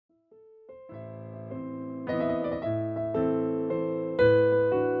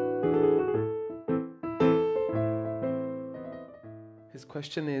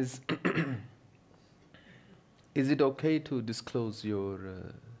question is it okay to disclose your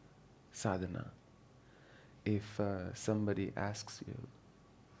sadhana if somebody asks you,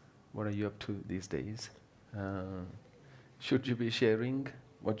 what are you up to these days? Should you be sharing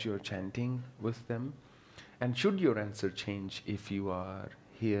what you're chanting with them? And should your answer change if you are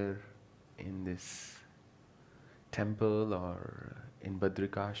here in this temple or in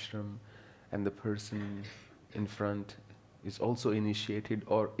Badrikashram and the person in front is also initiated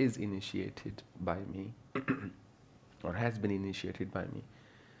or is initiated by me or has been initiated by me?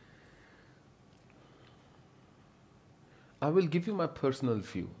 I will give you my personal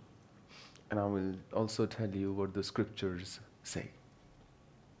view, and I will also tell you what the scriptures say.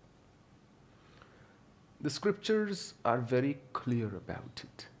 The scriptures are very clear about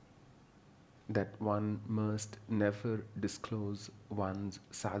it, that one must never disclose one's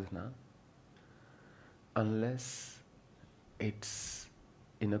sadhana unless it's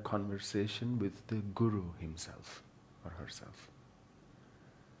in a conversation with the guru himself or herself.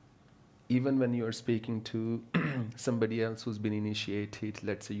 Even when you are speaking to somebody else who's been initiated,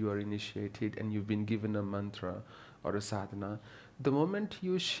 let's say you are initiated and you've been given a mantra or a sadhana, the moment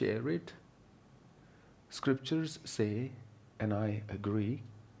you share it, scriptures say, and I agree,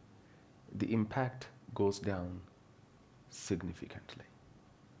 the impact goes down significantly.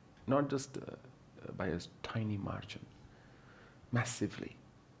 Not just by a tiny margin, massively.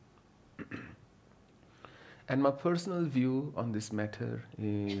 And my personal view on this matter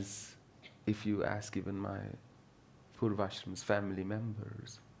is, if you ask even my Purvashram's family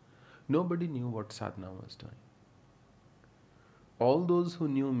members, nobody knew what sadhana was doing. All those who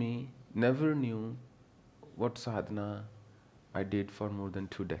knew me never knew what sadhana I did for more than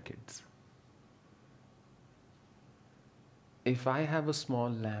 2 decades. If I have a small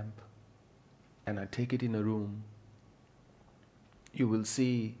lamp and I take it in a room, you will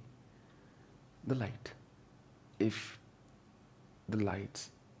see the light if the lights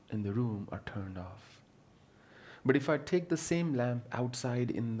in the room are turned off. But if I take the same lamp outside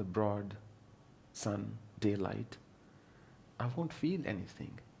in the broad sun, daylight, I won't feel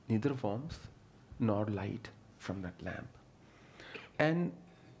anything, neither warmth nor light from that lamp. And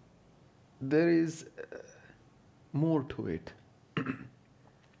there is more to it.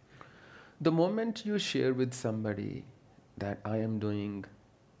 The moment you share with somebody that I am doing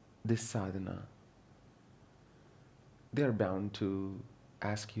this sadhana, they are bound to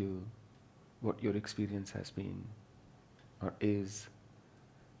ask you what your experience has been or is.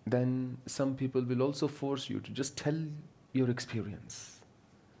 Then some people will also force you to just tell your experience.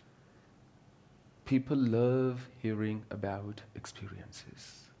 People love hearing about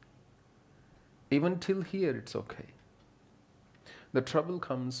experiences. Even till here, it's okay. The trouble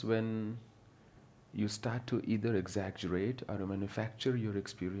comes when you start to either exaggerate or manufacture your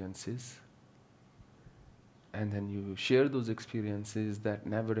experiences, and then you share those experiences that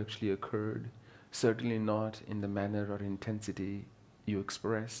never actually occurred, certainly not in the manner or intensity you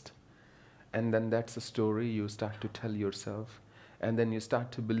expressed. And then that's a story you start to tell yourself, and then you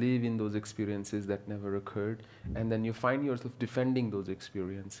start to believe in those experiences that never occurred, and then you find yourself defending those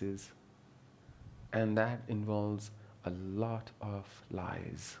experiences. And that involves a lot of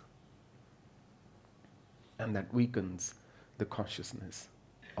lies. And that weakens the consciousness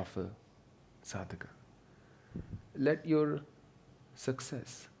of a sadhaka. Let your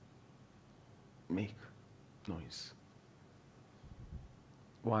success make noise.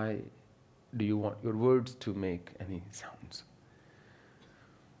 Why do you want your words to make any sounds?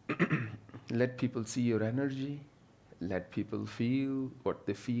 Let people see your energy. Let people feel what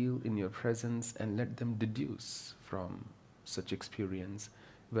they feel in your presence, and let them deduce from such experience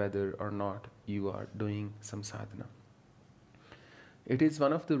whether or not you are doing some sadhana. It is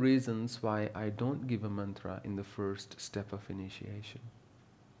one of the reasons why I don't give a mantra in the first step of initiation.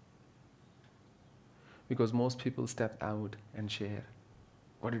 Because most people step out and share.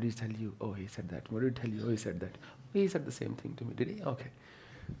 What did he tell you? Oh, he said that. What did he tell you? Oh, he said that. He said the same thing to me. Did he? Okay.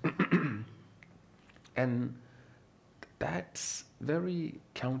 And that's very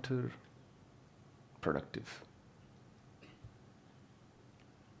counterproductive.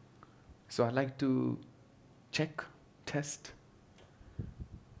 So I like to check, test,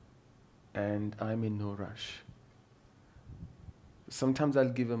 and I'm in no rush. Sometimes I'll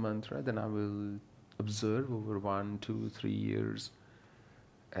give a mantra, then I will observe over 1, 2, 3 years,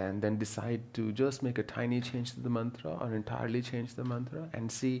 and then decide to just make a tiny change to the mantra or entirely change the mantra and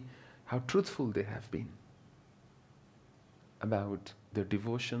see how truthful they have been about their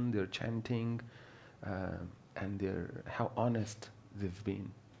devotion, their chanting, and how honest they've been.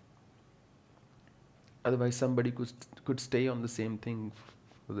 Otherwise, somebody could stay on the same thing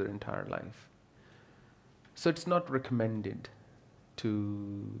for their entire life. So it's not recommended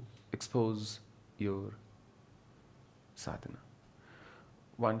to expose your sadhana.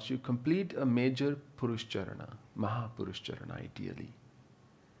 Once you complete a major Purushcharana, Mahapurushcharana ideally,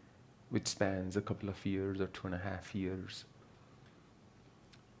 which spans a couple of years or 2.5 years,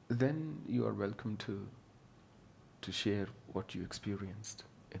 then you are welcome to share what you experienced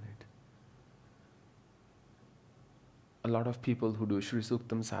in it. A lot of people who do Shri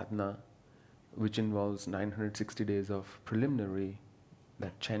Suktam sadhana, which involves 960 days of preliminary,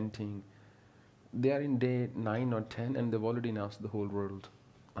 that chanting, they are in day 9 or 10 and they've already announced the whole world,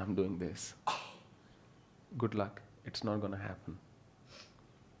 I'm doing this. Good luck, it's not going to happen.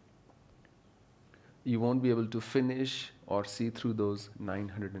 You won't be able to finish or see through those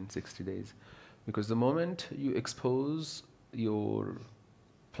 960 days. Because the moment you expose your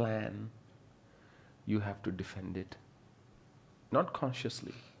plan, you have to defend it. Not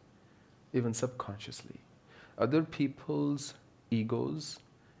consciously, even subconsciously. Other people's egos,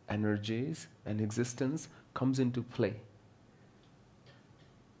 energies, and existence comes into play.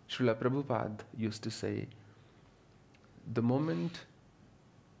 Srila Prabhupada used to say, the moment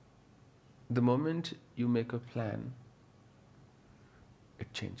you make a plan,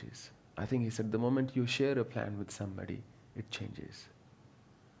 it changes. I think he said, the moment you share a plan with somebody, it changes.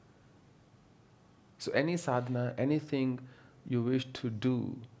 So any sadhana, anything you wish to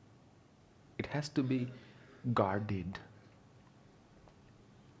do, it has to be guarded.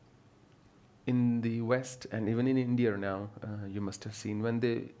 In the West and even in India now, you must have seen, when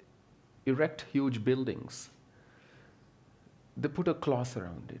they erect huge buildings, they put a cloth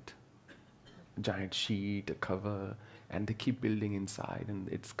around it, a giant sheet, a cover, and they keep building inside and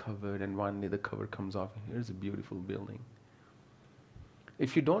it's covered, and one day the cover comes off and here's a beautiful building.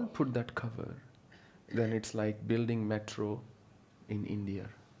 If you don't put that cover, then it's like building metro in India.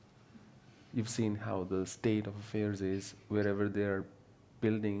 You've seen how the state of affairs is wherever they are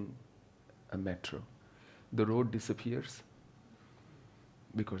building a metro. The road disappears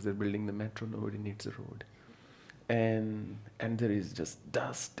because they're building the metro, nobody needs a road. And there is just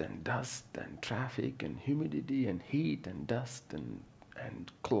dust and traffic and humidity and heat and dust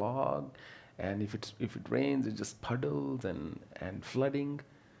and clog, and if it rains, it's just puddles and flooding.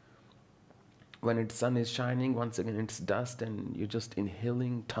 When its sun is shining, once again it's dust and you're just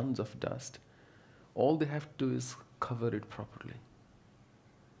inhaling tons of dust. All they have to do is cover it properly.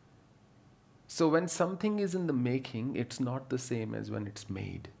 So when something is in the making, it's not the same as when it's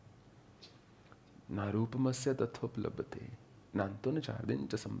made. Na rupamasya tathoplabhate, nantona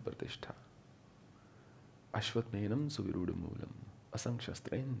chardincha sampratishtha, ashvatmenam suvirudamulam,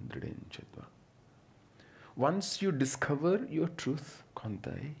 asankshastrendradenchadva. Once you discover your truth,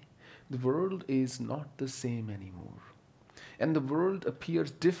 Kantai, the world is not the same anymore. And the world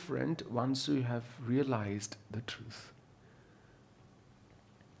appears different once you have realized the truth.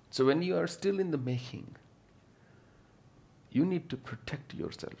 So when you are still in the making, you need to protect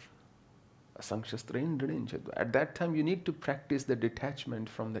yourself. At that time, you need to practice the detachment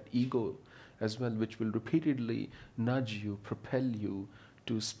from that ego as well, which will repeatedly nudge you, propel you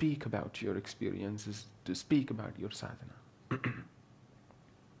to speak about your experiences, to speak about your sadhana.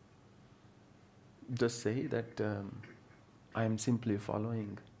 Just say that I am simply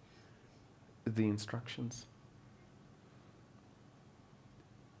following the instructions.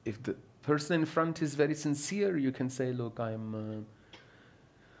 If the person in front is very sincere, you can say, look, I'm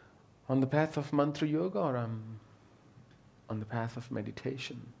on the path of mantra yoga, or I'm on the path of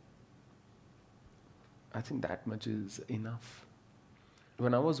meditation. I think that much is enough.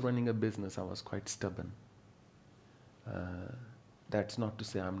 When I was running a business, I was quite stubborn. That's not to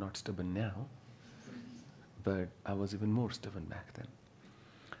say I'm not stubborn now, but I was even more stubborn back then.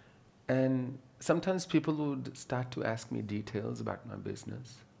 And sometimes people would start to ask me details about my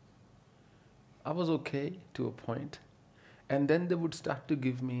business. I was okay to a point. And then they would start to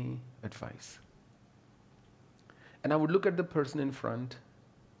give me advice. And I would look at the person in front.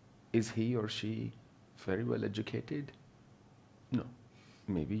 Is he or she very well educated? No.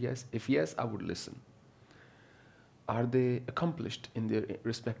 Maybe yes. If yes, I would listen. Are they accomplished in their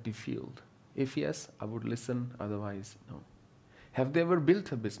respective field? If yes, I would listen. Otherwise, no. Have they ever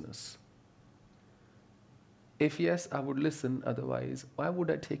built a business? If yes, I would listen. Otherwise, why would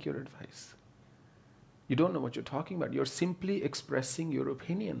I take your advice? You don't know what you're talking about. You're simply expressing your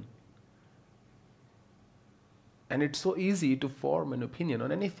opinion. And it's so easy to form an opinion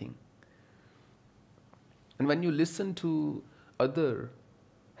on anything. And when you listen to other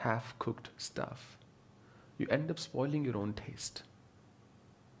half-cooked stuff, you end up spoiling your own taste.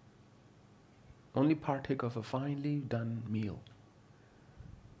 only partake of a finely done meal.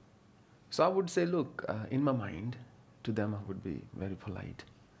 So I would say, look, in my mind, to them I would be very polite.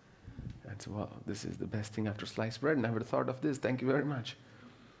 And say, well, this is the best thing after sliced bread. Never thought of this. Thank you very much.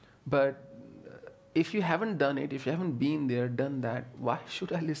 But if you haven't done it, if you haven't been there, done that, why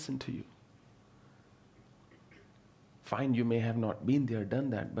should I listen to you? Fine, you may have not been there, done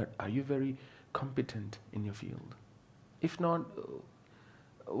that, but are you very competent in your field? If not,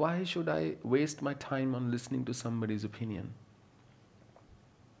 why should I waste my time on listening to somebody's opinion?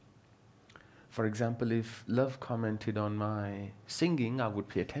 For example, if love commented on my singing, I would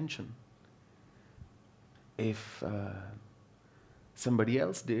pay attention. If somebody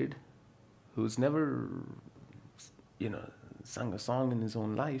else did, who's never, sung a song in his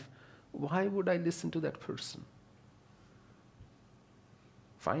own life, why would I listen to that person?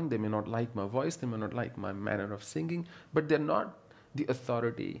 Fine, they may not like my voice, they may not like my manner of singing, but they're not the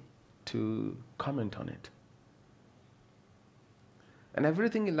authority to comment on it. And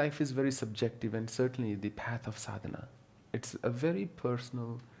everything in life is very subjective, and certainly the path of sadhana, it's a very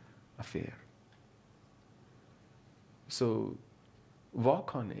personal affair. So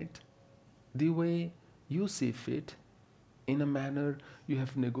walk on it the way you see fit, in a manner you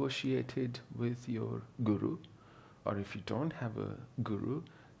have negotiated with your guru, or if you don't have a guru,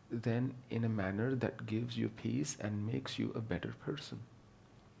 then in a manner that gives you peace and makes you a better person.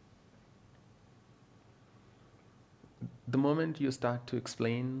 The moment you start to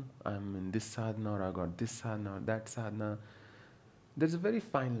explain, I'm in this sadhana, or I got this sadhana, or that sadhana, there's a very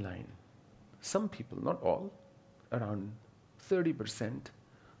fine line. Some people, not all, around 30%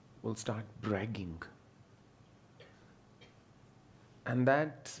 will start bragging. And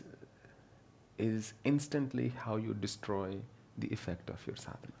that is instantly how you destroy the effect of your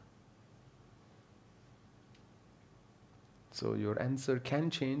sadhana. So your answer can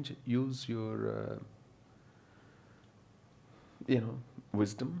change. Use your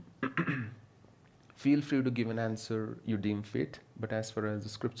wisdom. Feel free to give an answer you deem fit, but as far as the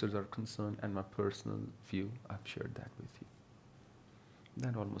scriptures are concerned and my personal view, I've shared that with you.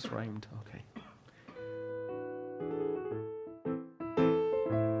 That almost rhymed. Okay.